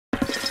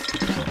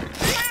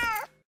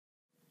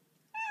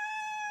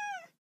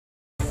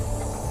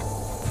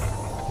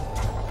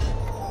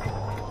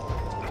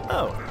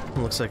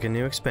Looks like a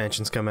new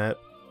expansion's come out.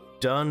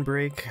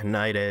 Dawnbreak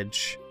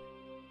Nightedge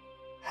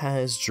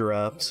has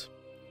dropped.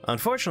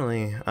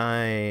 Unfortunately,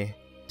 I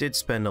did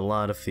spend a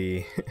lot of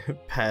the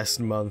past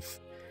month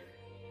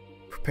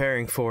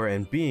preparing for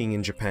and being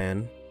in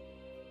Japan,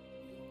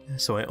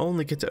 so I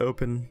only get to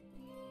open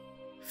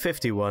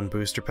 51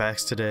 booster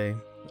packs today.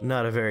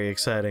 Not a very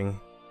exciting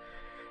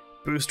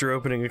booster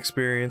opening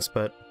experience,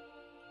 but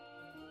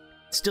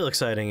still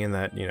exciting in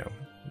that, you know,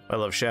 I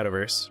love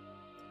Shadowverse.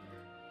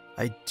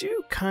 I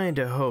do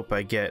kinda hope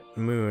I get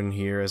Moon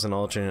here as an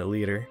alternate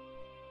leader.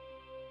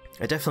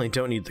 I definitely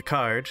don't need the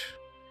card.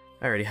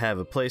 I already have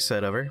a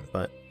playset of her,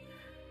 but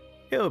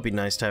it would be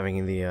nice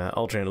having the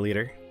alternate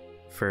leader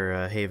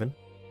for Haven.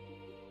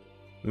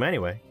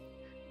 Anyway,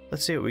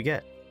 let's see what we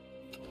get.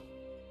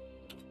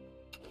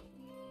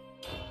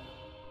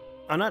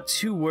 I'm not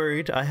too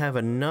worried. I have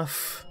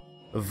enough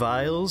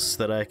vials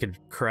that I could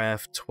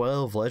craft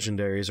 12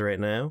 legendaries right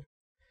now.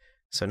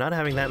 So not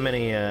having that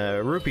many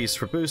rupees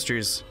for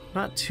boosters,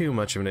 not too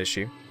much of an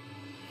issue.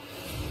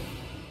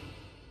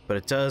 But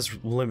it does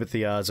limit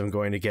the odds I'm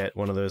going to get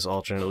one of those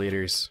alternate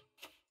leaders.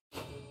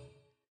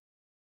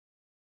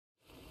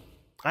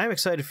 I'm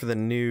excited for the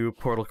new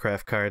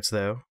Portalcraft cards,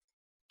 though.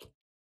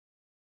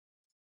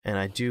 And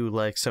I do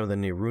like some of the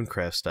new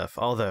Runecraft stuff,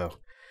 although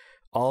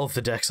all of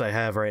the decks I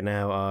have right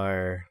now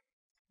are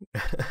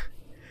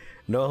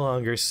no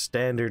longer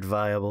standard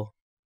viable,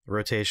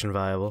 rotation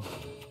viable.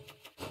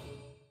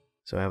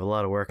 So I have a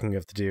lot of working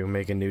to do,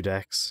 making new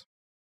decks.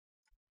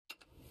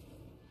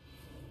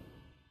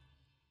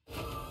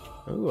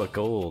 Ooh, a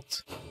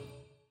gold.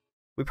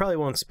 We probably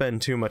won't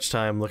spend too much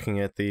time looking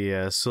at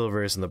the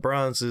silvers and the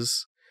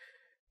bronzes,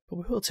 but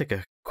we will take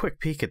a quick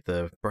peek at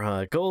the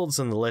golds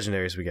and the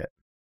legendaries we get.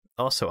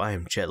 Also, I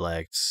am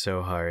jet-lagged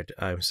so hard.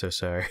 I'm so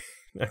sorry.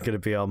 I'm gonna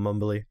be all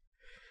mumbly.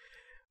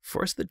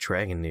 Force the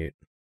Dragon Newt.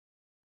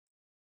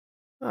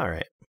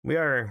 Alright, we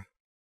are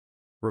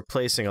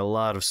replacing a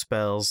lot of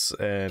spells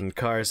and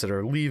cards that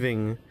are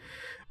leaving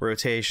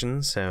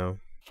rotation, so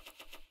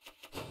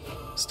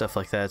stuff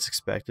like that's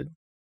expected.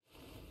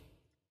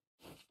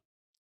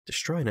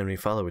 Destroy an enemy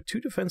follower with 2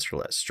 defense or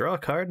less. Draw a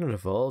card and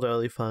evolve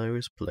early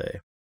follower's play.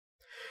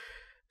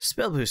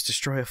 Spell boost,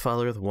 destroy a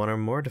follower with 1 or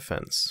more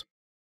defense.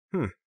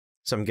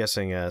 So I'm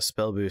guessing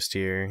spell boost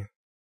here.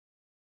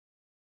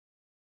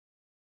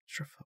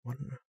 1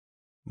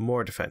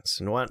 more defense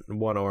and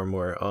 1 or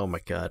more. Oh my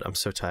god, I'm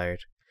so tired.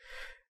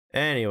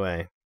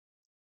 Anyway,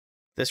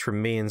 this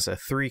remains a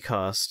 3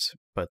 cost,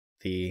 but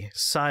the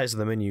size of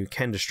the menu you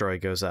can destroy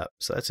goes up,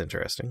 so that's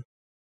interesting.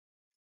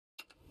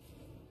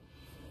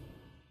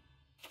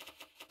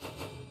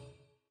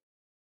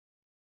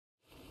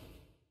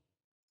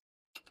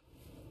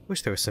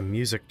 Wish there was some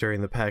music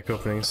during the pack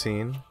opening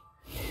scene.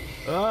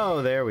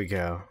 Oh, there we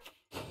go.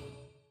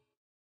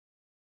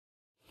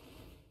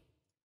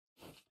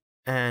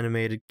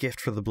 Animated gift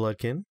for the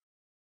Bloodkin.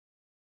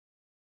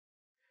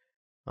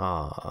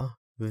 Ah,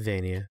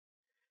 Vania.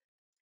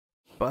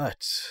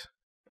 But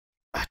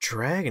a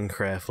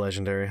Dragoncraft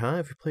legendary, huh?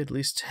 If you played at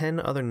least 10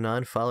 other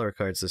non-follower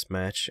cards this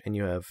match, and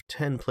you have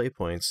 10 play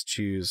points,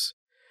 choose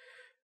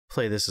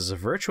play this as a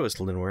Virtuous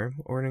Lindworm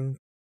or an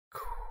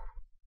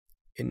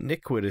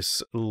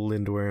Iniquitous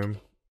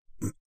Lindworm.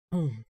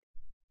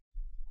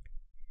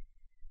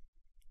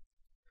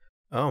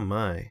 Oh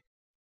my.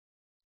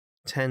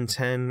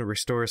 10/10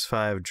 restores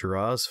 5,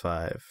 draws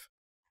 5.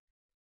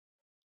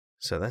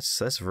 So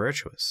that's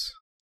virtuous.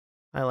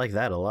 I like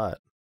that a lot.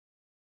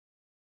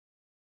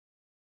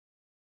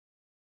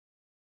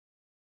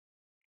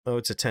 Oh,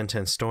 it's a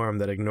 10/10 storm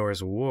that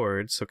ignores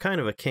wards, so kind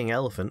of a king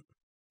elephant.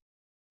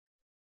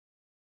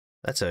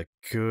 That's a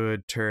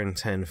good turn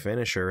 10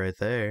 finisher right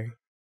there.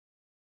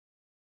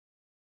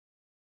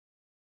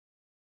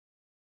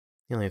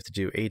 You only have to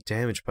do 8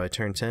 damage by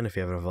turn 10 if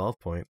you have an evolve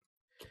point.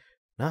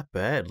 Not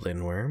bad,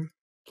 Lindworm.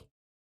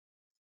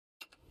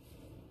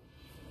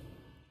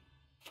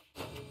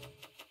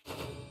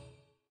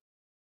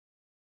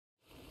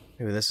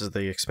 Maybe this is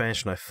the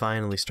expansion I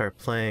finally start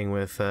playing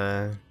with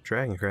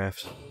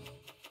Dragoncraft.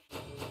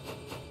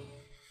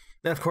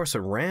 Now, of course,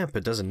 a ramp,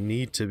 it doesn't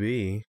need to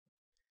be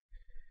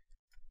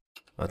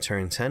a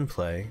turn 10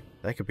 play.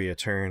 That could be a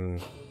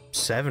turn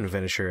 7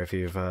 finisher if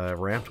you've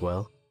ramped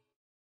well.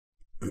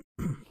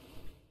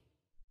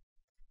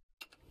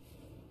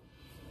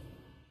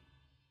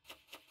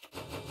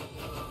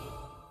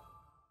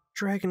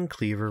 Dragon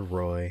Cleaver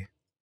Roy.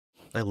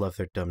 I love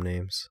their dumb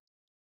names.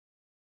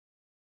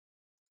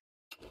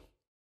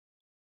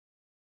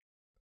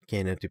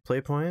 Gain empty play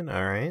point.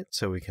 Alright,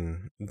 so we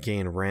can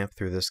gain ramp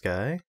through this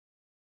guy.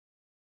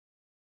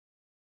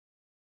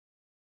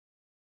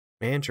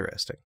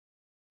 Interesting.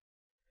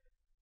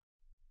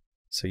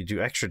 So you do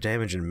extra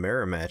damage in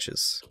mirror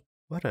matches.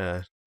 What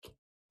a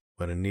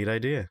neat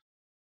idea.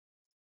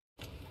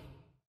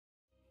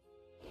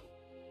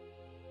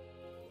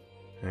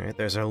 Alright,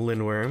 there's our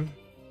Lindworm.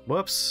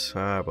 Whoops.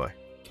 Oh boy.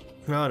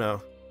 Oh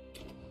no.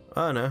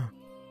 Oh no.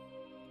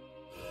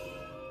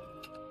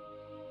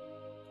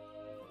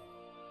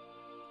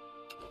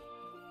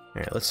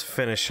 Alright, let's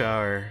finish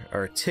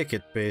our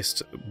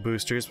ticket-based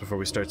boosters before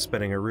we start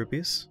spending our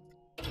rupees.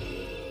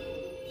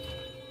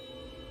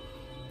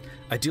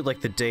 I do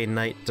like the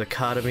day-night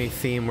dichotomy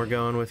theme we're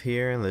going with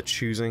here, and the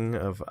choosing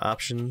of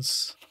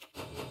options.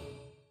 I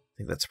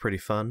think that's pretty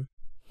fun.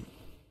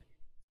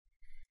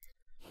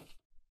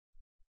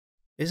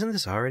 Isn't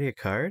this already a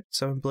card?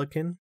 7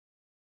 Bloodkin?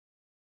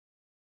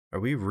 Are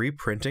we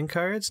reprinting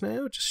cards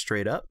now? Just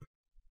straight up?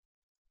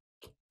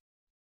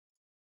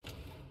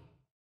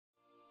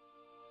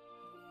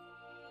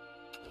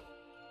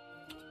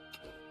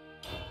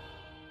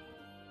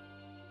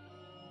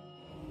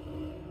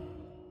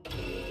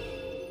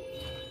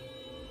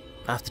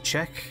 I have to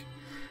check.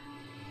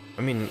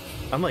 I mean,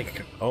 I'm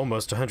like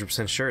almost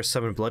 100% sure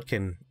 7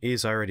 Bloodkin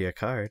is already a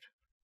card.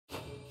 So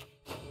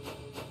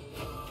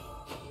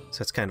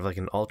that's kind of like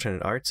an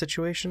alternate art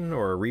situation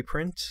or a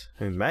reprint.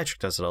 I mean, Magic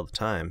does it all the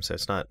time, so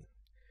it's not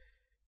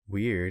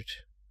weird.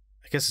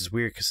 I guess it's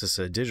weird because it's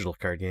a digital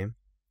card game.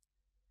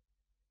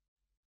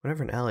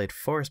 Whenever an allied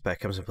forest back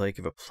comes into play,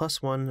 give a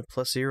 +1,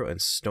 +0,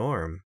 and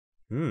storm.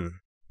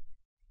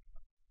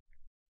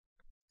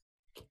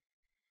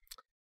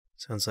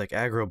 Sounds like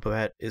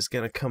Aggro-Bat is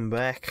gonna come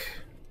back.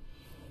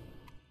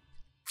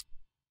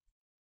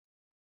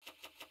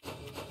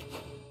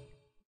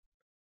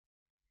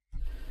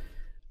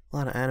 A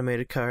lot of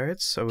animated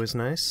cards, always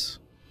nice.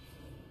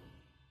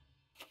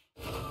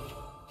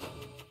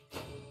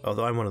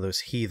 Although I'm one of those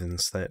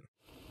heathens that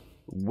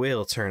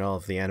will turn all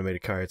of the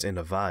animated cards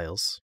into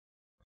vials.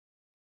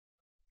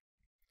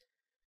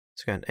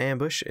 So got an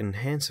ambush,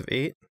 enhance of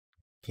 8,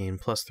 gain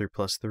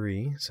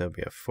 +3/+3, so it'll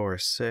be a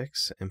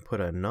 4/6, and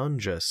put a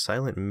Nonja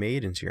Silent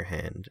Maid into your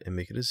hand and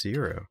make it a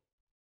 0.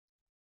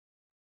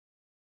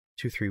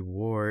 2/3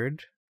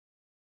 ward.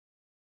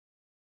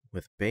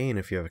 With Bane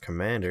if you have a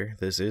commander.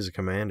 This is a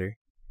commander.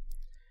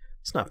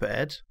 It's not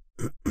bad.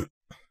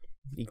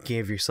 You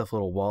gave yourself a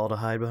little wall to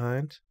hide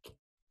behind.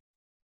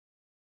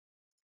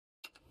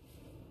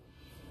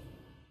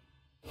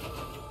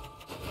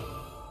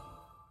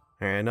 Alright,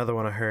 another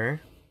one of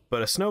her.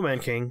 But a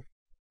Snowman King.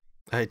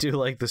 I do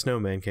like the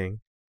Snowman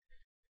King.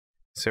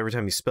 So every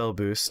time you spell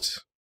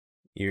boost,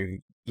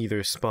 you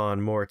either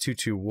spawn more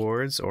 2/2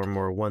 wards or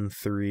more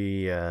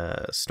 1/3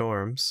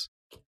 storms.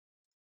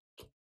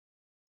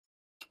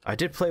 I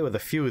did play with a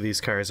few of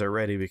these cards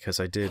already because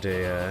I did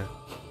an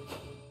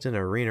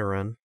arena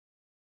run.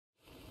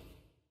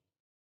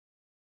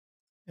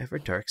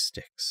 Everdark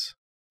Strix.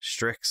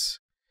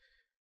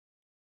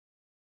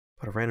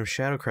 Put a random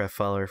Shadowcraft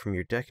follower from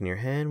your deck in your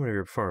hand. Whenever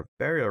you perform a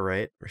burial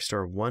rite,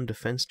 restore 1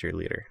 defense to your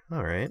leader.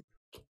 Alright.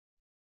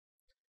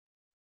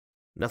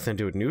 Nothing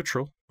to do with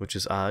neutral, which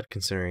is odd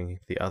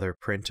considering the other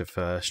print of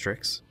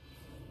Strix.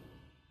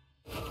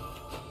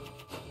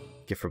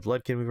 Gift for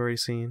Bloodkin we've already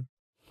seen.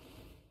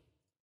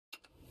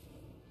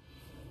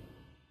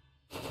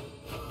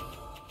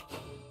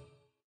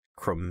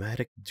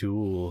 Chromatic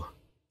Duel.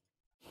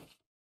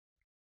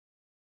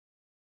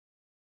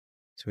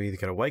 So we either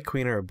got a white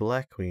queen or a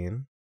black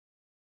queen.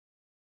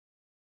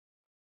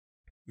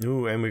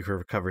 Ooh, and we can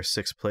recover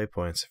 6 play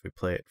points if we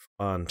play it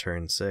on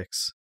turn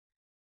 6.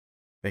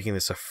 Making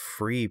this a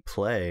free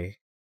play.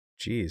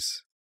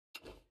 Jeez.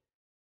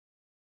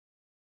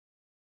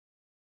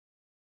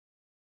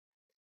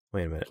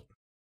 Wait a minute.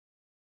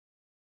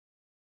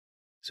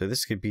 So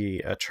this could be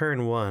a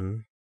turn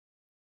 1.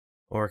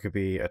 Or it could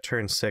be a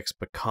turn 6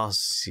 but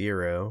cost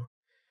 0.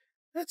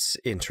 That's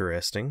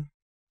interesting.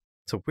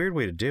 It's a weird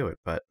way to do it,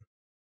 but...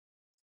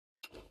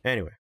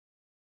 Anyway.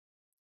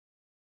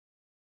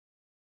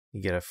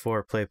 You get a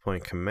 4 play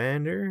point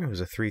commander,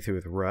 who's a 3/3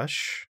 with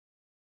rush.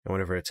 And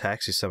whenever it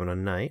attacks, you summon a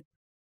knight.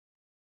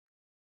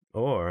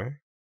 Or...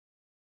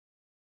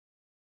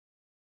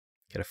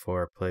 get a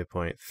 4 play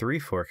point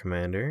 3/4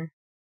 commander.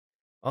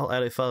 All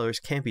allied followers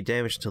can't be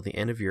damaged until the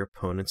end of your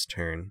opponent's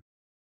turn.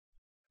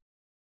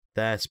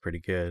 That's pretty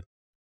good.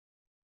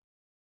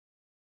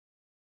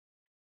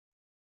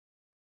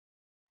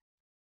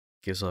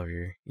 Gives all of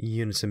your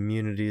units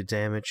immunity to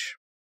damage.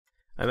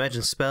 I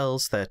imagine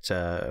spells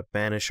that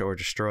banish or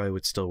destroy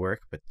would still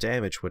work, but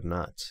damage would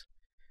not.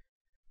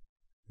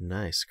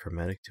 Nice,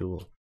 Chromatic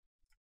Duel.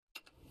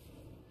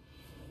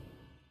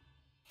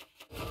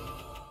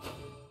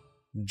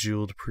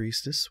 Jeweled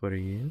Priestess, what are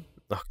you?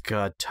 Oh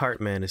god,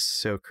 Tartman is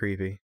so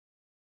creepy.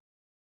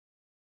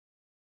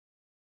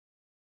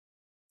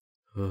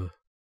 Ugh.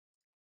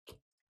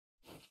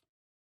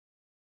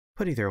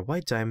 Put either a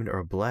white diamond or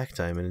a black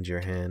diamond into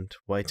your hand.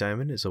 White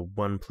diamond is a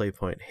 1 play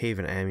point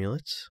Haven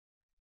Amulet.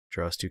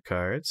 Draws 2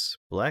 cards.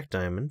 Black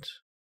diamond.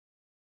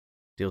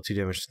 Deal 2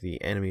 damage to the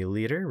enemy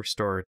leader.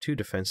 Restore 2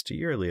 defense to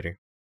your leader.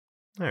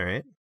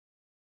 Alright.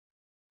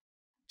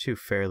 2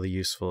 fairly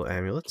useful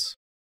amulets.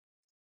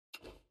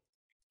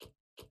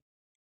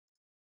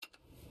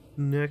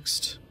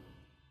 Next.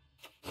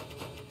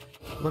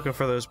 Looking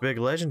for those big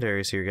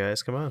legendaries here,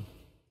 guys. Come on.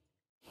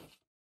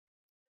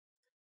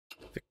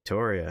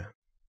 Victoria.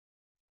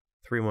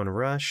 3/1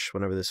 rush.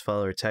 Whenever this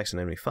follower attacks an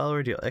enemy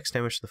follower, deal X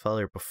damage to the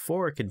follower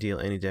before it can deal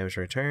any damage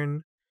in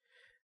return.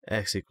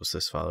 X equals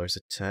this follower's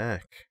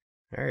attack.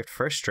 Alright,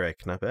 first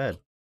strike, not bad.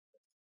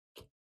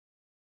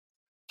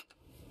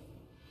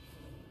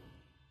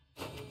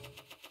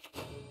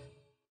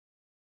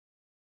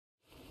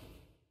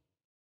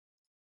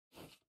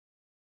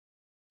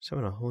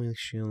 Summon a holy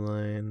shield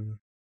line.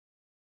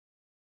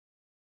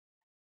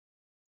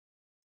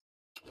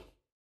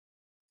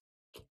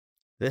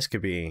 This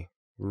could be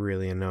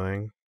really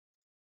annoying.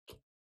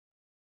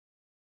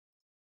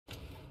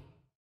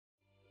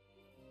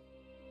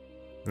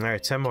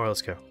 Alright, 10 more,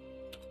 let's go.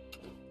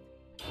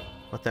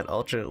 Let that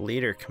alternate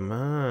leader, come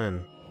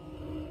on.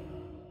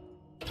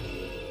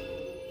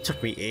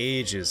 Took me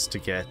ages to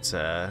get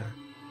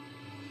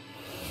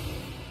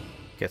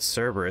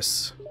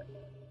Cerberus.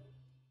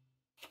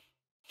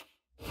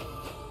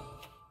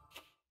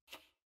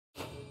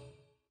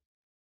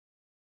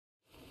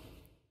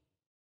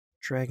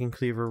 Dragon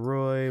Cleaver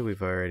Roy,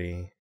 we've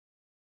already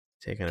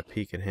taken a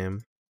peek at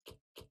him.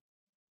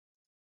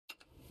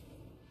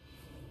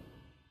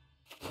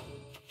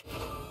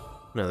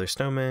 Another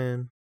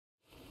snowman.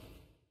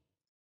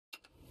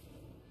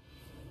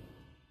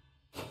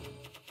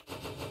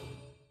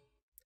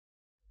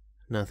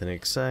 Nothing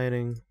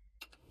exciting.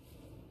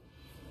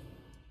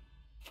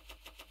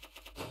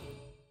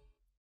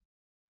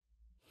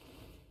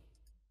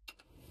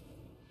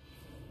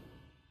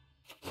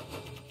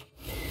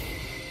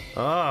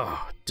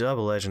 Oh,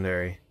 double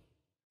legendary.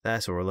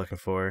 That's what we're looking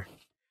for.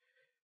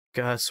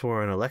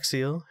 Godsworn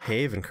Alexiel,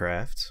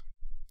 Havencraft.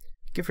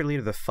 Give your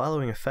leader the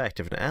following effect.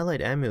 If an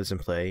allied amulet is in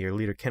play, your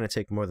leader cannot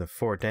take more than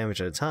 4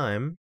 damage at a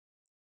time.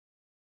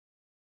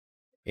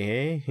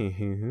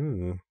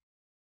 And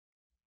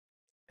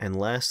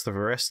lasts the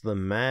rest of the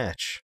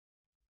match.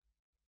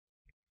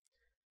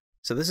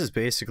 So this is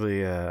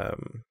basically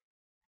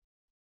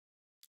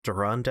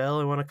Durandal,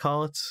 I want to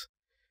call it.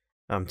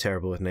 I'm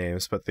terrible with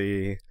names, but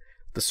the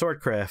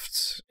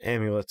swordcraft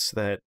amulets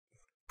that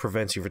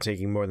prevents you from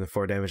taking more than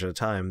 4 damage at a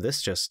time.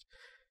 This just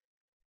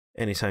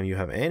anytime you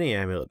have any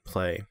amulet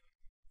play,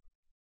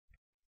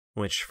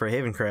 which for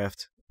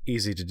Havencraft,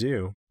 easy to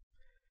do.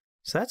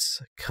 So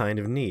that's kind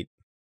of neat.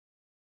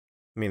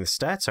 I mean, the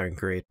stats aren't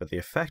great, but the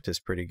effect is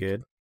pretty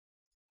good.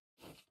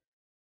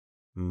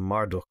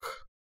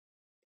 Marduk.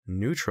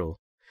 Neutral.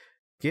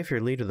 Give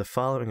your leader the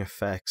following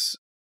effects.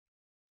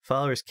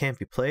 Followers can't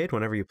be played.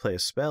 Whenever you play a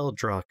spell,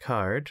 draw a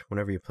card.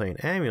 Whenever you play an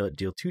amulet,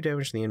 deal 2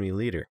 damage to the enemy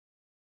leader.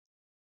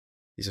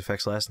 These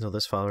effects last until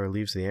this follower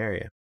leaves the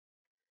area.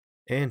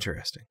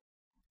 Interesting.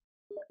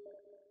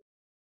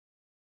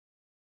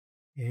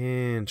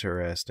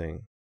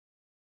 Interesting.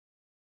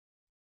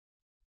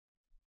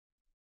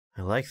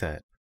 I like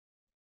that.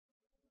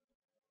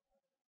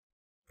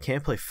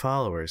 Can't play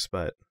followers,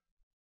 but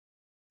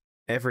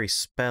every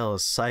spell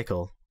is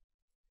cycle,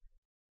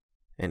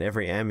 and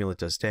every amulet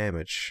does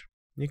damage.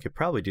 You could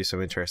probably do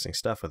some interesting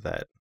stuff with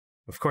that.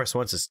 Of course,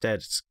 once it's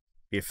dead,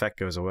 the effect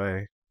goes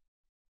away.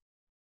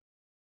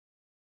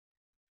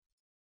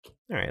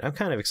 Alright, I'm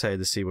kind of excited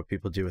to see what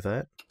people do with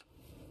that.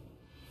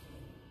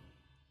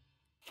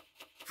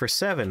 For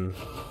 7,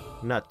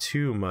 not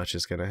too much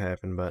is going to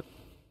happen, but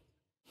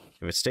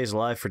if it stays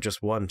alive for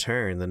just 1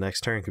 turn, the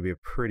next turn could be a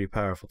pretty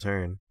powerful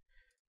turn.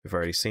 We've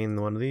already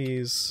seen one of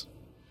these.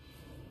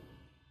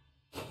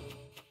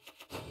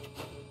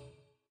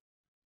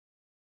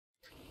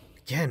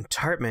 Again,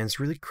 Tartman's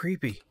really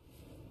creepy.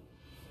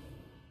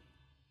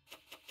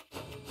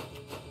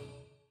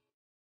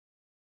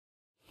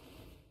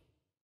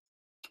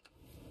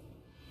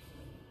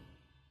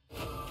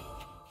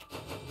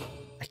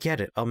 I get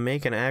it. I'll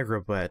make an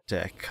aggro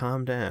deck.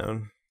 Calm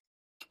down.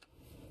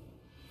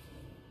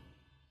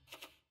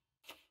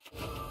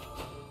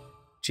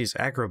 Geez,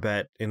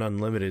 Aggro in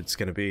Unlimited's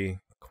gonna be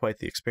quite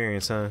the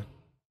experience, huh?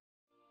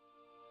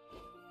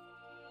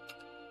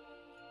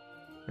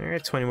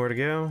 Alright, 20 more to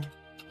go.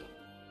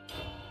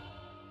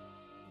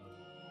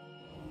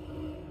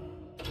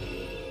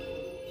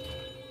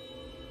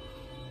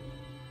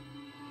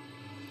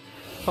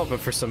 Hoping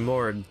for some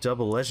more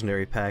double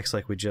legendary packs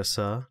like we just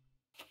saw.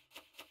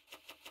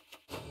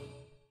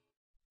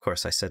 Of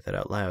course, I said that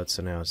out loud,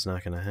 so now it's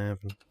not gonna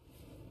happen.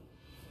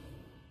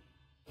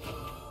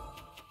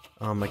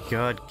 Oh my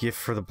god, Gift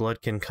for the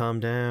Bloodkin, calm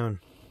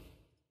down.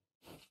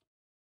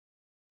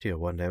 Deal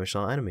 1 damage to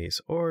all enemies,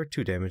 or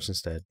 2 damage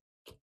instead.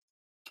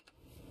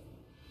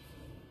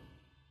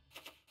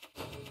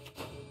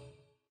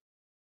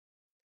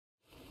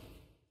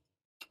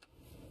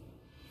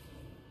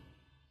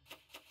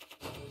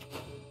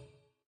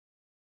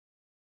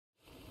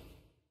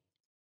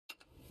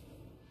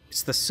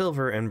 It's the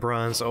silver and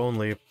bronze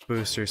only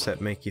boosters that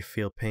make you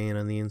feel pain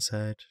on the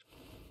inside.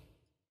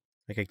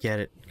 Like, I get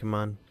it. Come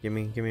on, give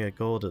me a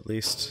gold at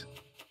least.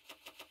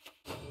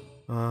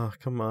 Oh,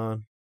 come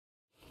on.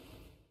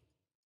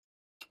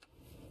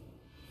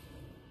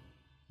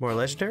 More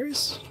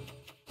legendaries?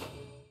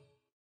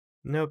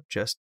 Nope,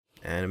 just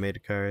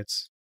animated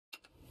cards.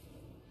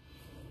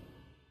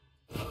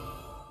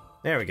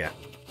 There we go.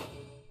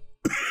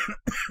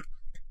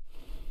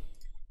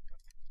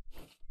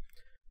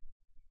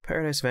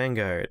 Paradise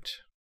Vanguard.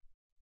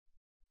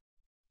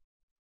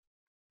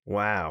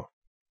 Wow.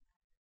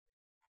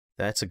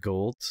 That's a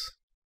gold.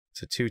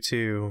 It's a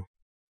 2/2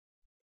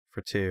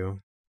 for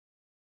 2.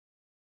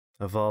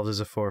 Evolved as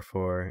a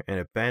 4/4, and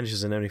it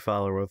banishes an enemy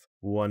follower with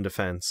 1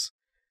 defense.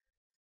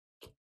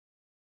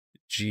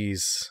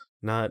 Jeez,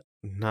 not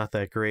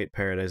that great,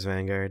 Paradise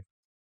Vanguard.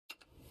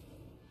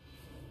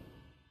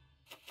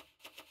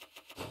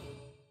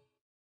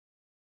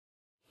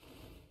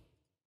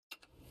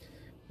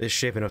 This is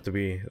shaping up to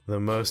be the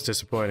most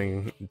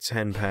disappointing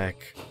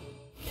 10-pack.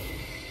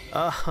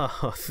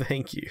 Oh,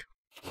 thank you.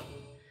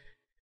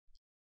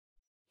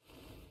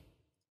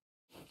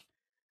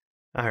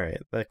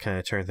 Alright, that kind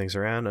of turned things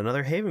around.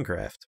 Another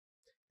Havencraft.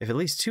 If at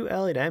least 2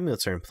 allied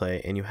amulets are in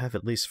play, and you have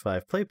at least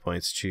 5 play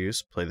points,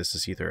 choose. Play this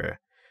as either a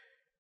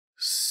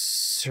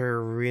Serenian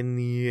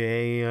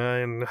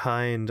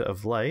Hind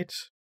of Light,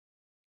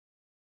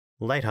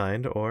 Light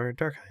Hind, or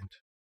Dark Hind.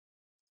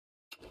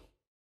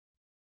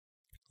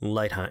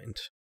 Light Hind.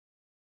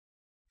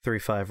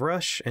 3/5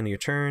 rush, end of your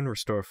turn,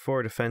 restore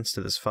 4 defense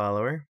to this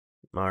follower.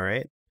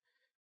 Alright.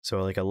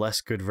 So like a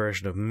less good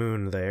version of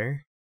Moon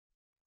there.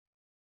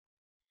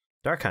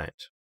 Dark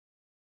Hind.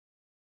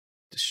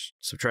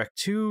 Subtract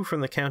 2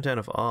 from the countdown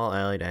of all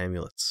allied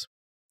amulets.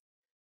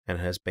 And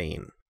it has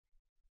Bane.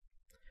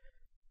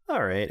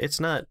 Alright,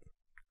 it's not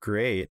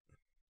great,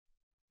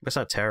 but it's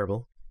not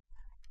terrible.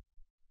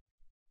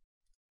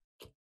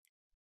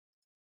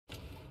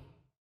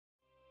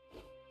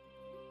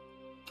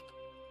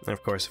 And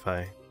of course, if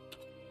I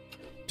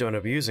don't end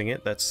up using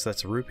it,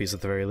 that's rupees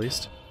at the very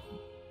least.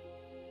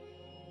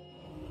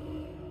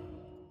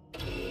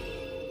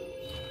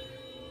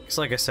 Because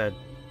like I said,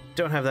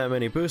 don't have that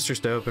many boosters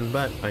to open,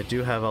 but I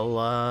do have a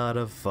lot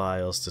of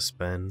vials to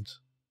spend.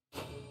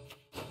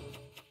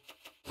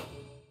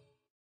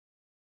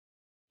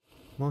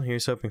 Well,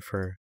 here's hoping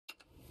for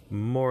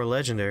more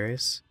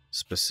legendaries.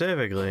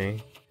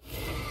 Specifically,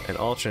 an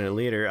alternate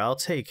leader. I'll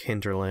take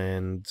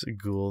Hinterland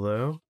Ghoul,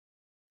 though.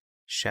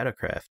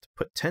 Shadowcraft.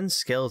 Put 10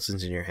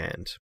 skeletons in your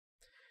hand.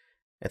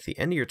 At the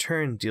end of your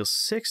turn, deal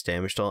 6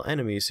 damage to all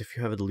enemies if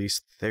you have at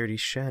least 30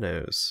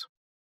 shadows.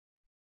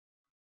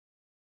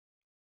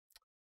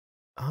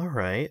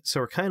 Alright, so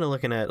we're kind of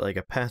looking at like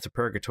a Path to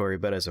Purgatory,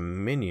 but as a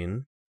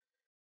minion.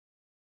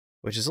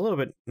 Which is a little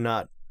bit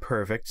not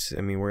perfect.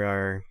 I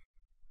mean,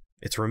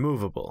 it's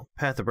removable.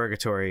 Path to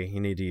Purgatory, you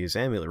need to use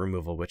amulet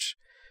removal, which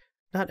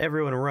not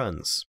everyone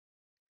runs.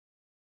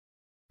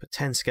 Put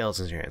 10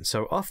 skeletons in your hand.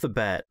 So off the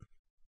bat,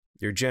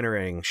 you're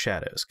generating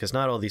shadows, because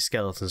not all these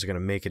skeletons are going to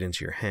make it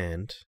into your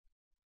hand.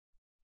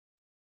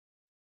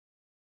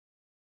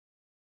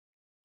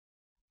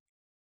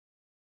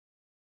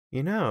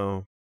 You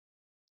know,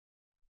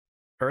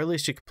 or at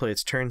least you could play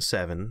its turn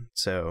 7,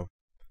 so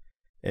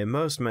in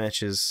most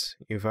matches,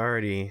 you've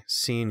already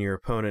seen your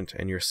opponent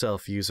and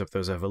yourself use up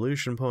those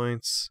evolution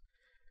points,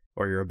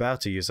 or you're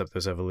about to use up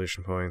those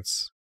evolution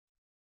points.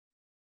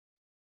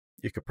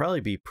 You could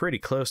probably be pretty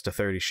close to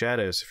 30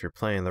 shadows if you're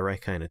playing the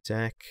right kind of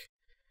deck.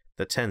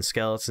 The 10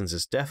 skeletons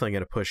is definitely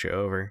going to push you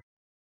over.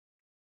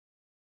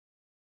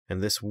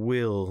 And this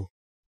will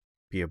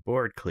be a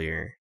board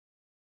clear.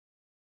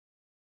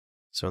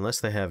 So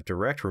unless they have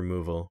direct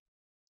removal,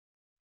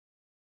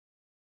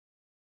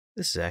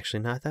 this is actually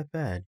not that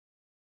bad.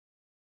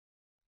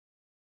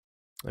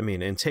 I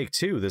mean, in take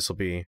 2, this will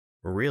be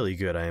really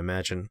good, I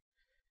imagine.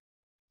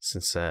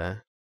 Since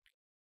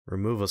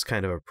removal's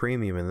kind of a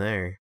premium in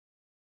there.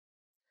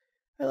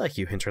 I like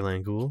you,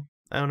 Hinterland Ghoul.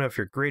 I don't know if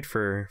you're great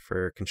for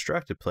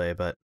constructed play,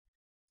 but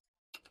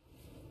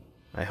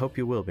I hope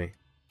you will be.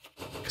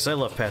 Because I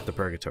love Path to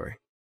Purgatory.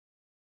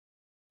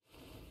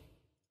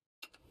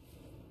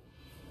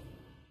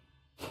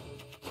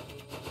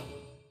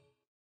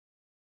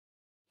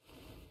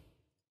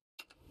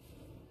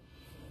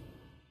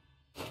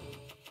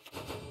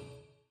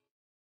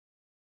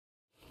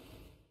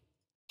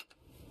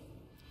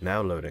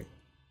 Now loading.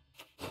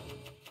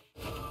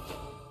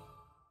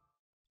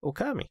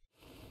 Okami.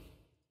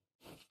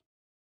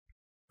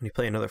 When you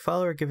play another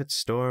follower, give it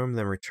Storm,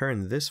 then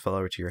return this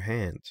follower to your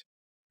hand.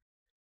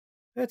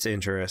 That's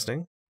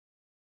interesting.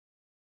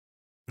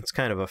 It's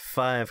kind of a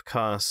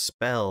 5-cost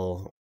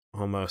spell,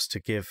 almost,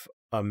 to give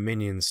a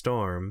minion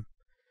Storm.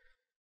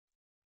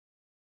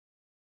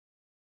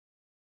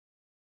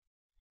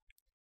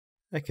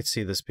 I could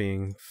see this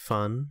being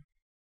fun.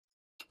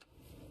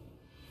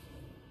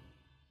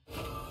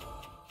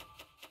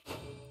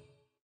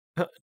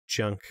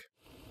 Junk.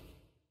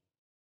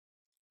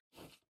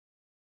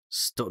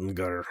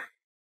 Stungar.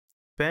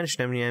 Banish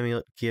an enemy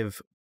amulet,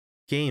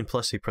 gain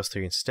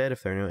 +3/+3 instead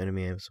if there are no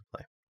enemy amulets in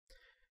play.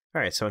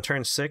 Alright, so on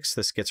turn 6,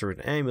 this gets rid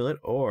of an amulet,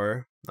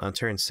 or on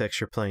turn 6,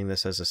 you're playing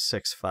this as a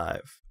 6/5.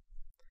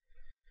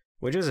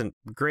 Which isn't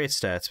great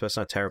stats, but it's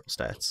not terrible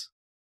stats.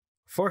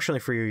 Fortunately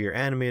for you, you're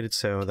animated,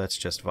 so that's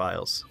just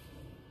vials.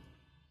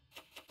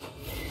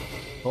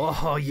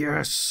 Oh,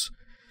 yes!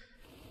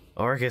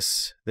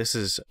 Argus, this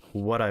is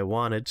what I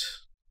wanted.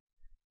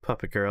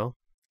 Puppet Girl.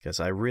 Because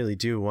I really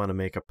do want to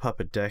make a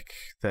puppet deck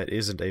that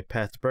isn't a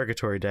Path to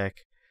Purgatory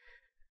deck.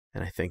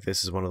 And I think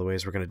this is one of the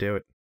ways we're going to do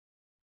it.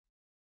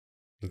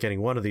 And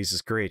getting one of these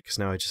is great, because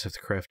now I just have to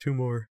craft 2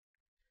 more.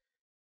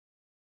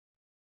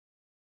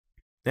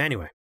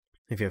 Anyway,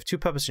 if you have 2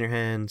 puppets in your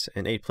hand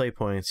and 8 play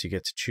points, you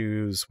get to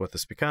choose what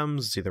this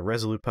becomes. It's either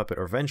Resolute Puppet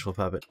or Vengeful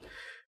Puppet.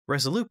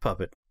 Resolute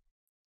Puppet.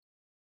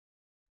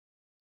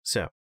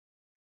 So,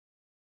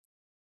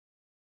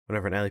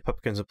 whenever an allied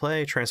puppet comes into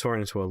play, transform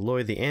it into a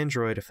Lloyd the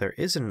Android. If there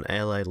isn't an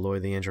allied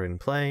Lloyd the Android in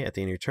play, at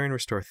the end of your turn,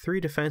 restore 3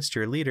 defense to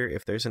your leader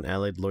if there's an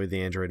allied Lloyd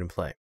the Android in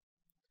play.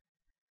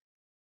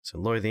 So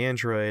Lloyd the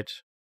Android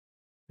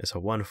is a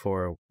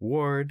 1/4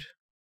 ward,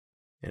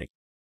 and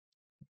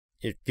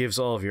it gives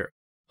all of your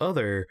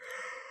other...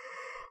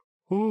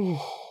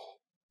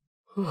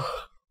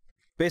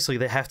 Basically,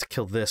 they have to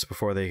kill this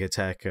before they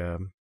attack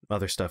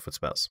other stuff with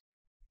spells.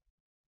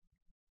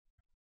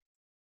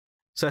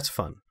 So that's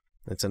fun.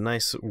 It's a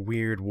nice,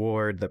 weird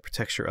ward that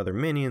protects your other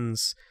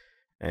minions,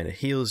 and it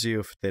heals you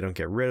if they don't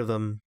get rid of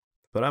them.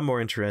 But I'm more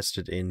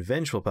interested in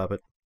Vengeful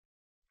Puppet.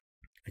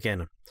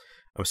 Again,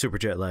 I'm super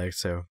jet lagged,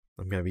 so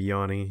I'm going to be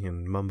yawny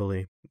and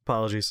mumbly.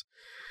 Apologies.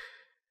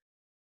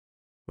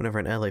 Whenever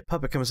an allied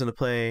puppet comes into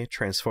play,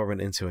 transform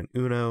it into an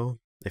Uno.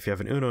 If you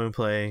have an Uno in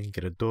play,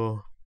 get a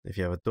Do. If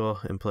you have a Do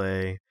in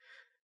play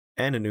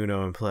and an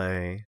Uno in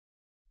play,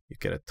 you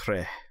get a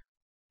Tre.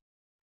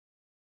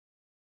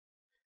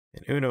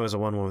 An Uno is a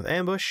 1/1 with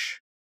Ambush.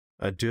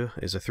 A Do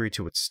is a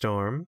 3/2 with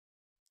Storm.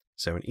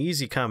 So an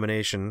easy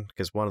combination,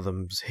 because one of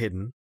them's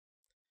hidden.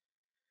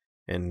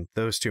 And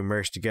those two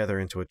merge together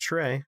into a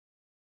Tre,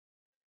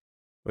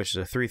 which is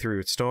a 3/3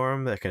 with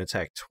Storm that can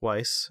attack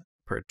twice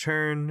per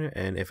turn,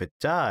 and if it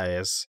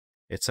dies,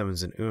 it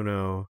summons an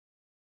Uno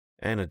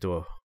and a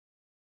Do.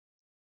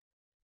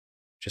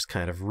 Just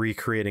kind of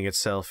recreating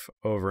itself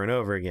over and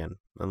over again,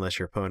 unless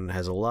your opponent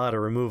has a lot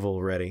of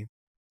removal ready.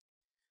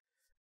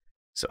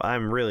 So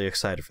I'm really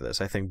excited for this.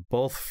 I think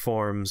both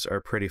forms are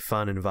pretty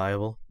fun and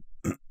viable.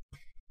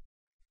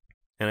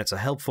 And it's a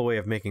helpful way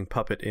of making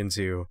Puppet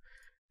into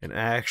an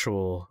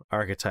actual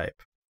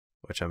archetype,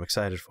 which I'm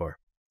excited for.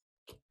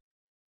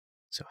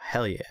 So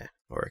hell yeah,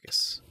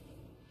 Orcus.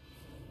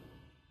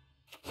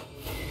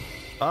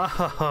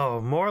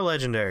 Oh, more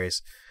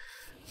legendaries.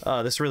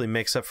 This really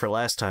makes up for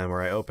last time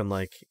where I opened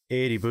like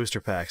 80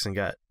 booster packs and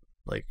got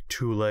like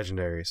 2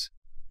 legendaries.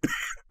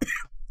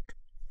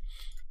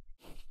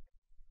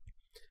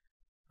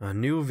 A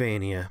new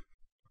Vania.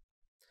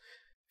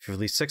 If you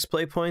release 6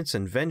 play points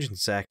and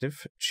Vengeance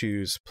active,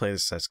 choose play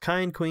this as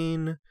Kind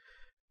Queen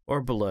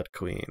or Blood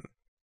Queen.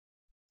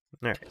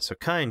 Alright, so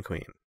Kind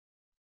Queen.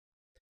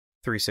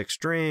 3/6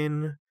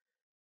 drain.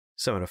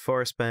 Summon a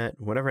Forest Bat.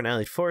 Whenever an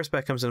allied Forest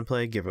Bat comes into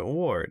play, give it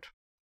ward.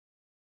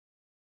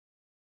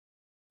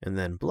 And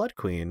then Blood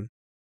Queen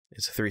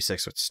is a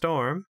 3/6 with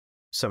Storm.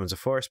 Summons a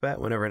Forest Bat.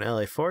 Whenever an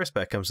allied Forest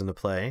Bat comes into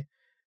play,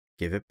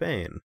 give it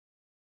Bane.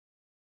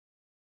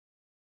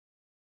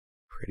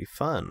 Pretty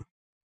fun.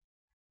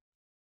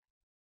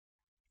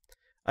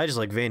 I just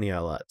like Vania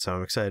a lot, so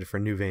I'm excited for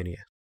new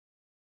Vania.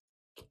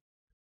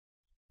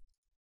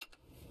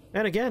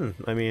 And again,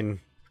 I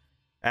mean,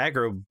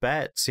 Aggro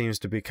Bat seems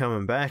to be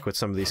coming back with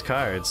some of these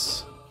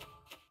cards.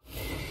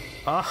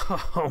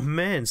 Oh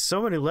man,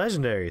 so many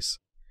legendaries.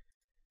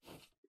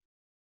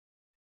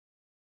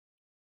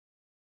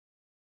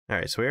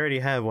 Alright, so we already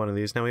have one of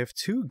these. Now we have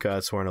 2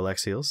 Godsworn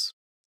Alexials.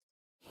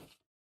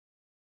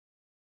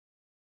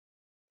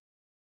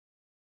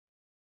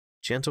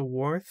 Gentle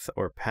Warmth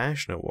or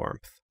Passionate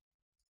Warmth?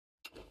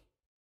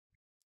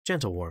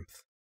 Gentle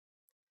Warmth.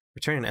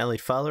 Return an allied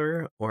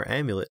follower or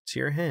amulet to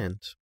your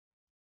hand.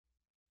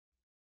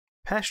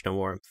 Passionate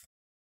Warmth.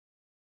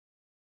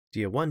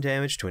 Deal 1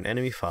 damage to an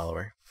enemy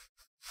follower.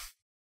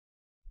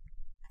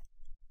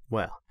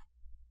 Well,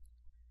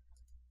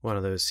 one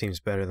of those seems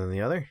better than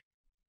the other.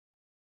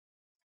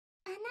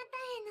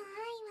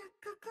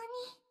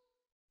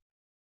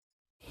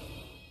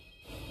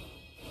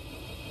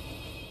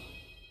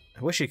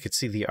 I wish you could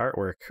see the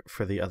artwork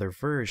for the other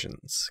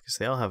versions, because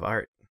they all have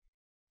art.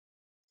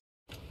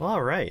 Well,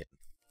 alright.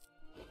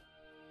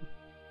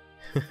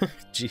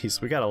 Jeez,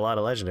 we got a lot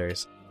of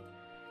legendaries.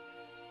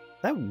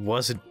 That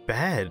wasn't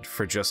bad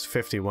for just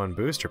 51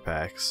 booster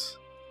packs.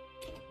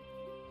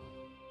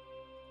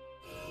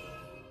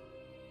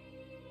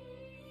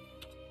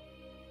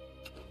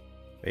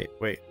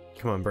 Wait,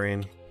 come on,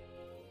 brain.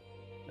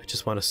 I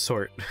just want to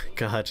sort.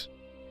 God.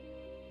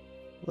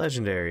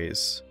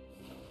 Legendaries.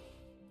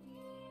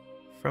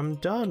 From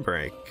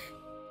Dawnbreak.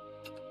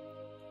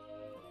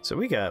 So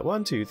we got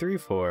 1, 2, 3,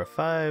 4,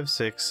 5,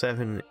 6,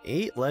 7,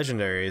 8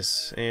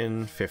 legendaries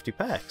in 50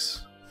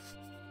 packs.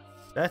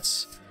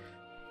 That's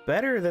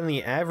better than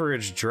the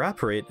average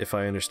drop rate, if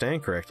I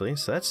understand correctly,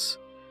 so that's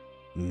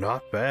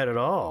not bad at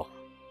all.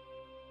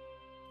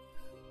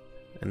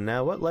 And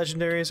now what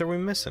legendaries are we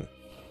missing?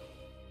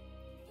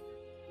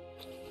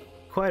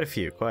 Quite a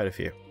few, quite a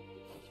few.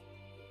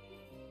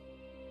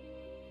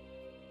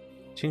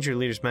 Change your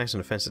leader's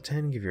maximum defense to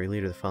 10, give your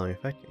leader the following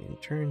effect. In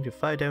turn, do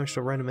 5 damage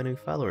to a random enemy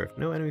follower. If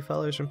no enemy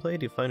followers are in play,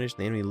 do 5 damage to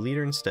the enemy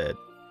leader instead.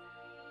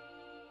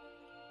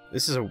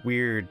 This is a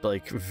weird,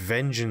 like,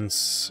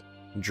 vengeance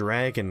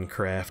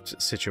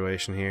dragoncraft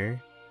situation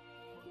here.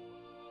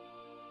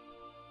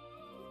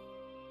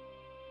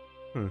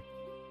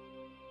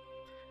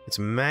 It's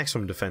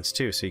maximum defense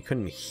too, so you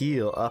couldn't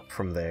heal up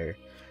from there.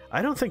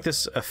 I don't think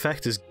this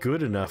effect is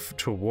good enough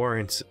to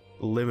warrant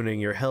limiting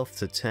your health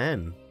to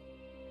 10.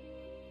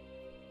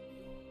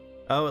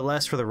 Oh, it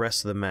lasts for the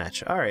rest of the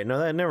match. Alright,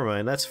 no, never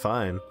mind, that's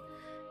fine.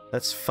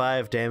 That's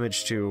 5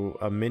 damage to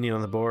a minion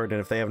on the board,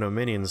 and if they have no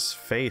minions,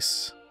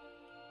 face.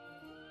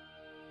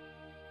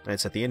 And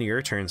it's at the end of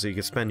your turn, so you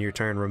can spend your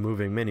turn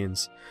removing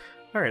minions.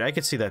 Alright, I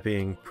could see that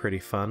being pretty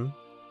fun.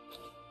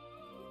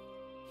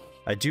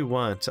 I do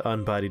want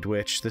Unbodied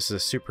Witch. This is a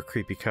super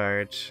creepy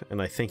card,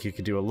 and I think you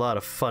could do a lot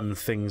of fun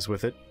things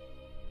with it.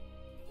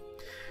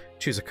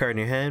 Choose a card in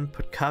your hand,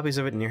 put copies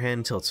of it in your hand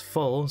until it's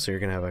full, so you're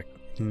gonna have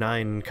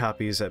 9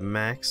 copies at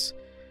max.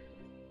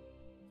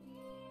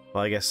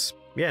 Well, I guess,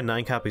 yeah,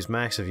 9 copies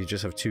max if you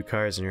just have 2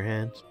 cards in your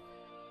hand.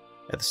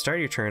 At the start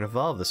of your turn,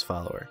 evolve this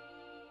follower.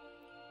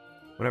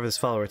 Whenever this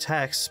follower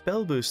attacks,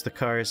 spell boost the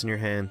cards in your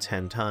hand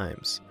 10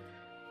 times.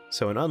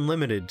 So in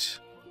Unlimited,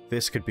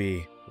 this could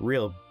be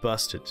real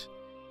busted.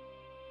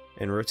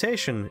 In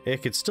rotation,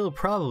 it could still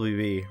probably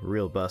be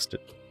real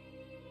busted.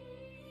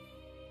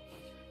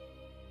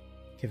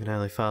 Give an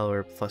ally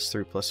follower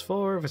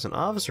 +3/+4. If it's an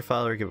officer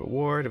follower, give it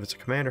ward. If it's a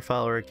commander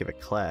follower, give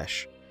it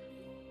clash.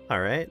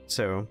 Alright,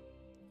 so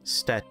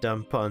stat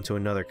dump onto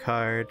another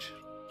card.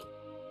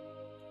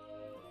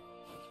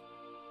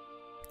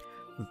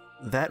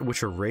 That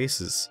which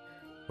erases.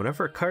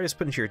 Whenever a card is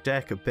put into your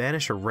deck,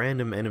 banish a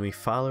random enemy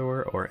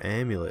follower or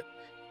amulet.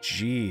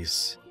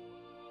 Jeez.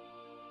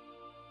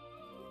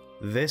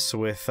 This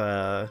with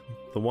the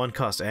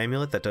 1-cost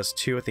amulet that does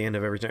 2 at the end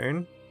of every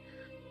turn.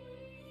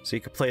 So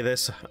you could play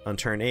this on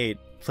turn 8,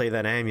 play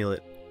that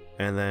amulet,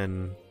 and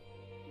then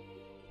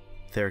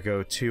there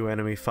go 2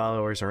 enemy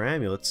followers or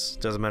amulets.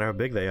 Doesn't matter how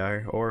big they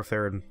are, or if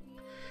they're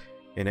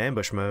in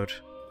ambush mode.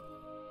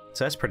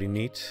 So that's pretty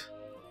neat.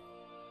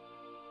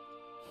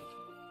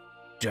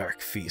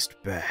 Dark Feast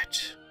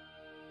Bat.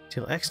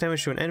 Deal X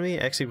damage to an enemy.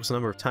 X equals the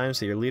number of times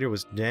that your leader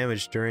was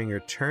damaged during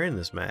your turn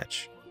this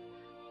match.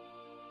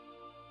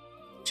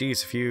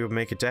 Geez, if you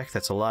make a deck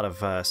that's a lot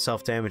of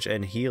self-damage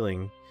and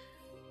healing,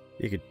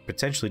 you could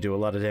potentially do a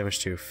lot of damage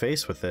to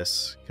face with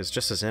this, because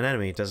just as an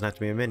enemy, it doesn't have to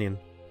be a minion.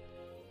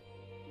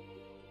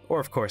 Or,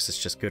 of course,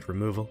 it's just good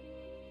removal.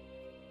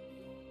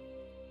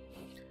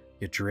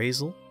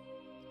 Yggdrasil.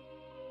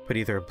 Put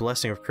either a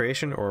Blessing of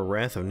Creation or a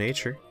Wrath of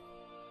Nature.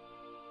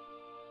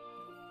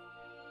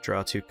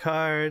 Draw 2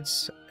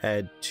 cards,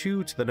 add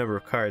 2 to the number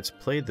of cards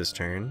played this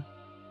turn.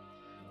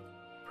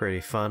 Pretty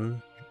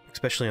fun,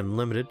 especially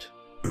Unlimited.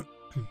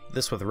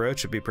 This with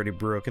Roach would be pretty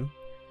broken.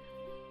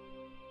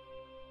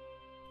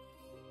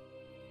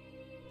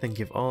 Then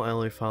give all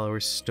ally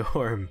followers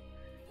Storm.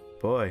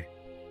 Boy.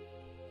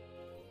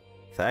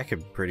 That could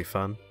be pretty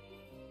fun.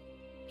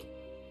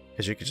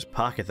 Because you could just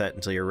pocket that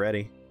until you're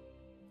ready.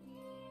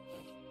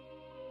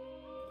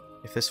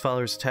 If this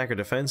follower's attack or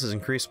defense is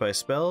increased by a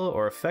spell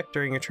or effect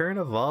during your turn,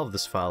 evolve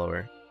this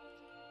follower.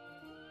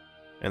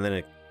 And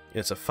then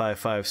it's a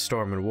 5/5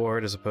 Storm and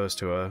Ward as opposed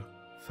to a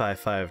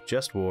 5/5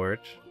 just Ward.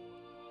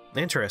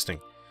 Interesting.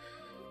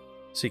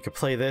 So you could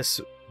play this,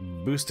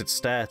 boost its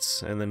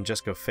stats, and then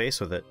just go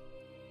face with it.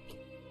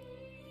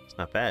 It's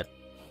not bad.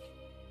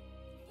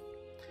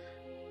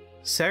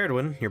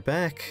 Saradwin, you're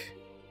back.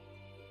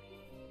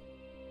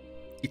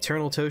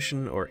 Eternal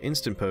Potion or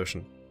Instant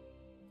Potion.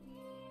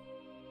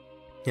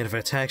 And if it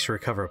attacks, you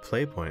recover a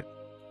play point.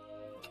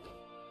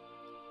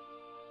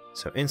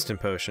 So Instant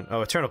Potion.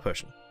 Oh, Eternal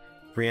Potion.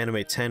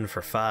 Reanimate 10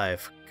 for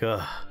 5.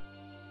 Gah.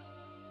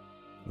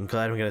 I'm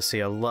glad I'm gonna see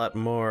a lot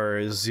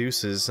more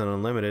Zeuses in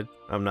Unlimited.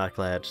 I'm not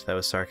glad. That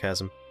was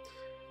sarcasm.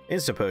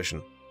 Instant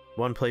Potion.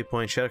 1 play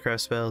point,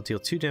 Shadowcraft spell, deal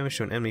 2 damage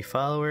to an enemy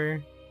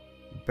follower.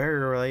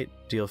 Barrier Light,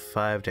 deal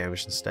 5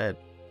 damage instead.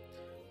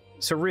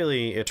 So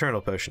really,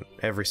 Eternal Potion,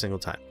 every single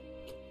time.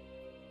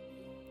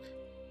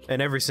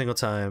 And every single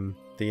time,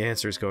 the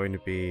answer is going to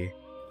be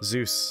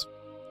Zeus.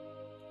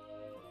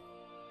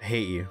 I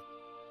hate you.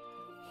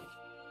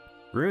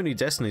 Ruiny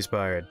Destiny's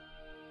Bard.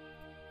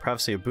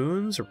 Prophecy of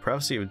Boons or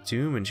Prophecy of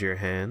Doom into your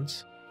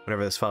hand.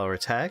 Whenever this follower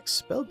attacks,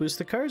 spell boost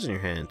the cards in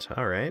your hand.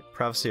 Alright,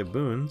 Prophecy of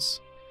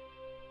Boons.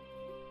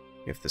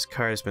 If this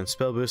card has been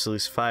spell boosted at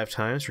least 5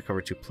 times,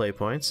 recover 2 play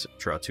points,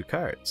 draw 2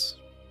 cards.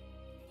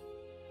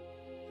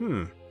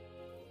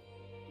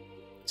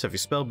 So if you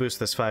spell boost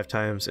this 5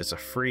 times, it's a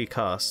free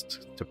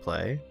cost to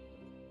play.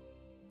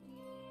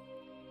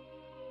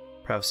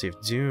 Prophecy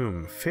of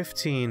Doom.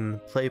 15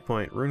 play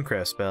point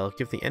runecraft spell.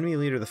 Give the enemy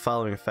leader the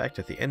following effect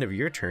at the end of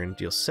your turn.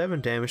 Deal 7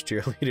 damage to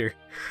your leader.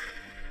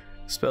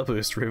 Spell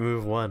boost,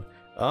 remove 1.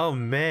 Oh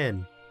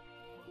man!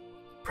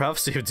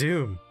 Prophecy of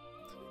Doom.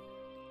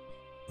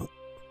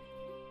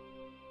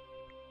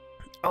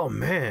 Oh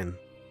man!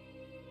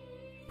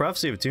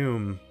 Prophecy of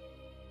Doom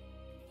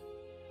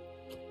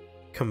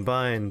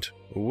combined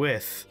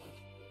with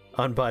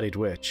Unbodied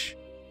Witch.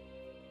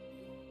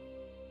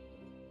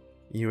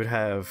 You would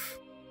have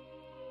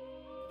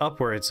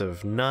upwards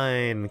of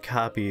 9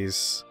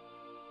 copies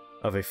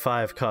of a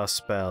 5-cost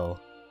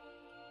spell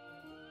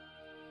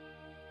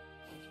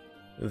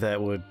that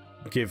would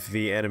give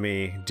the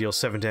enemy deal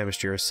 7 damage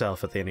to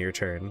yourself at the end of your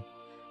turn.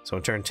 So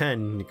on turn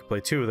 10, you can play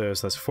 2 of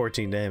those, that's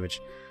 14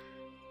 damage.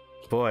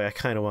 Boy, I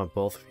kind of want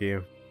both of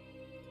you.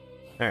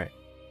 Alright.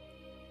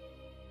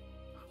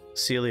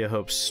 Celia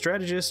Hope's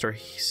Strategist, or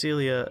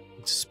Celia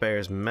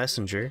Despair's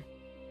Messenger.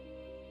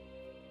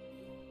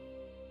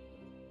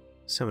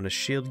 Summon a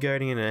Shield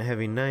Guardian and a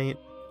Heavy Knight.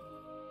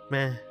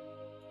 Meh.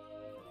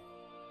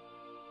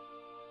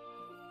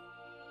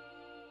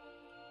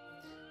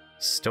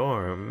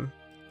 Storm.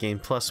 Gain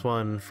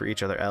 +1 for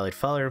each other allied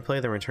follower in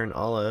play, then return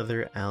all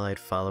other allied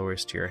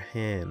followers to your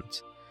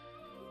hand.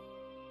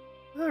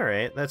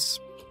 Alright, that's...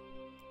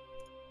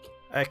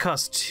 It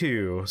costs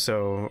 2,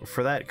 so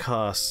for that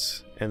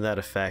cost and that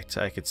effect,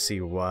 I could see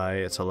why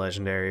it's a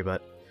legendary,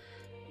 but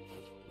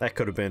that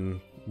could have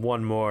been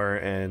 1 more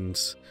and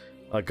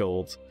a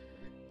gold.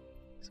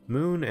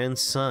 Moon and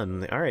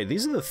Sun. Alright,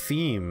 these are the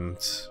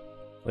themed.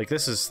 Like,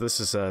 this is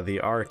the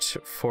art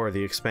for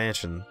the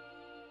expansion.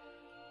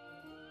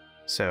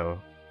 So,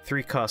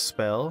 3-cost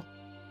spell.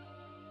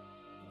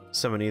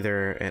 Summon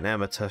either an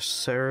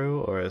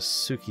Amaterasu or a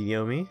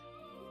Tsukiyomi.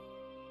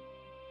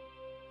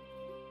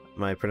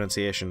 My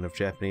pronunciation of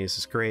Japanese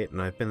is great,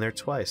 and I've been there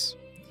twice.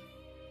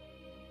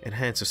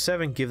 Enhance of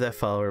 7, give that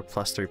follower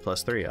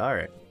 +3/+3.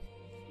 Alright.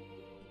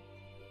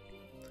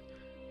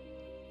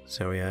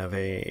 So we have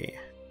a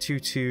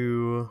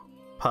 2/2,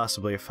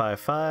 possibly a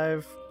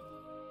 5/5.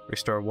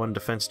 Restore 1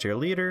 defense to your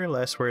leader.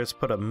 Last words,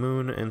 put a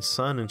Moon and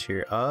Sun into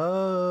your...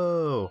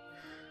 Oh!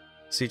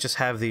 So you just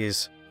have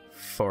these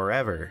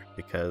forever,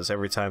 because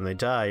every time they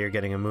die, you're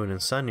getting a Moon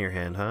and Sun in your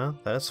hand, huh?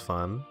 That's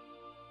fun.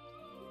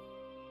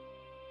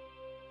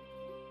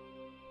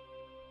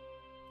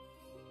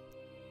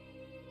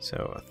 So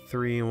a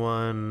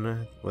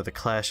 3/1 with a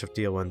clash of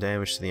deal 1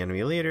 damage to the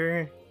enemy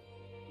leader.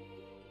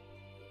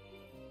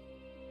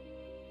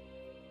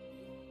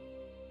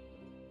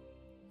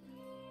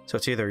 So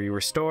it's either you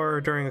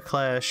restore during a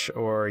clash,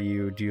 or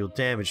you deal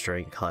damage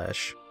during a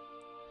clash.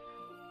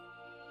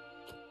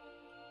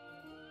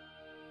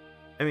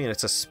 I mean,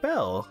 it's a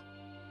spell.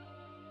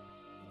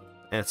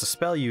 And it's a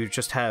spell you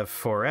just have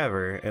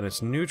forever, and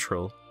it's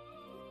neutral.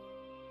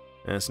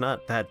 And it's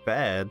not that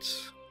bad.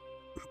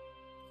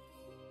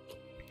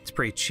 It's a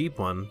pretty cheap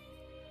one.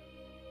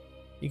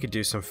 You could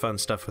do some fun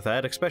stuff with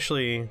that,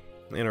 especially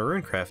in a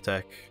Runecraft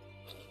deck.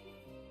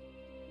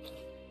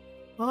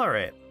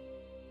 Alright.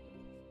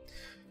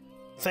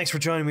 Thanks for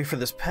joining me for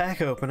this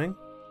pack opening,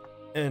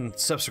 and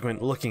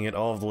subsequent looking at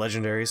all of the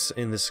legendaries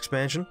in this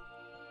expansion.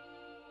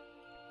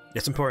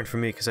 It's important for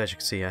me because, as you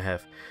can see, I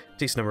have a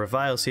decent number of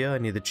vials here. I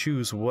need to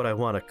choose what I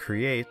want to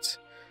create.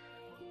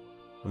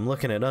 I'm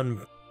looking at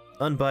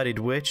Unbodied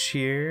Witch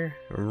here,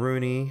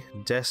 Rooney,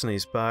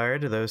 Destiny's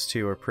Bard. Those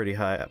 2 are pretty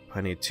high up.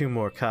 I need 2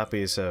 more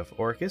copies of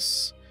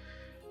Orcus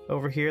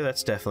over here.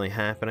 That's definitely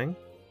happening.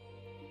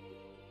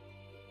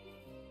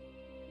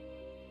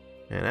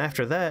 And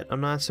after that,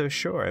 I'm not so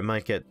sure. I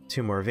might get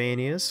 2 more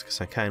Vanias, because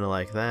I kind of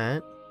like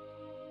that.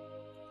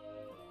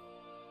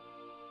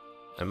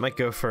 I might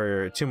go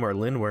for 2 more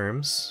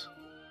Lindworms,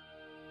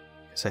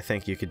 because I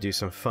think you could do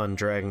some fun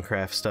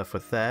Dragoncraft stuff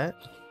with that.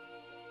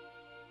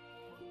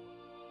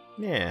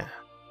 Yeah.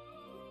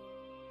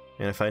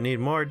 And if I need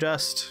more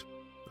dust,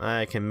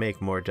 I can make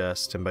more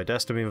dust. And by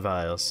dust I mean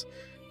vials.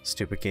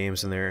 Stupid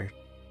games and their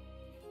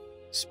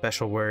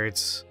special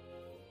words.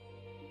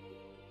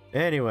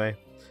 Anyway.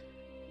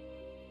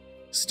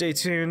 Stay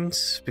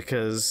tuned,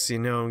 because you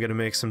know I'm gonna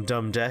make some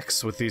dumb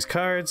decks with these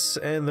cards,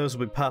 and those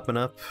will be popping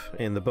up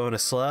in the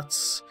bonus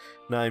slots,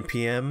 9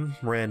 PM,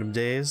 random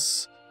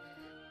days.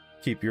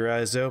 Keep your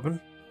eyes open.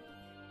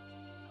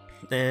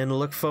 And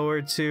look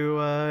forward to,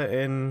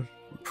 in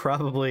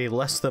probably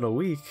less than a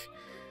week,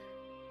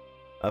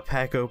 a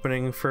pack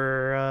opening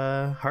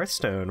for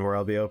Hearthstone, where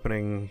I'll be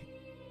opening,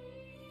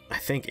 I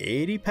think,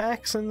 80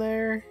 packs in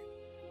there?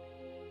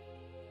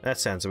 That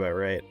sounds about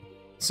right.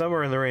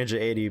 Somewhere in the range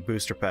of 80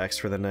 booster packs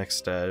for the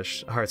next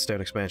Hearthstone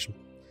expansion.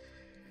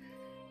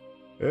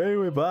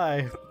 Anyway,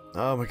 bye.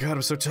 Oh my god,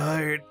 I'm so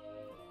tired.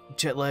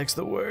 Jet lag's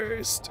the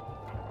worst.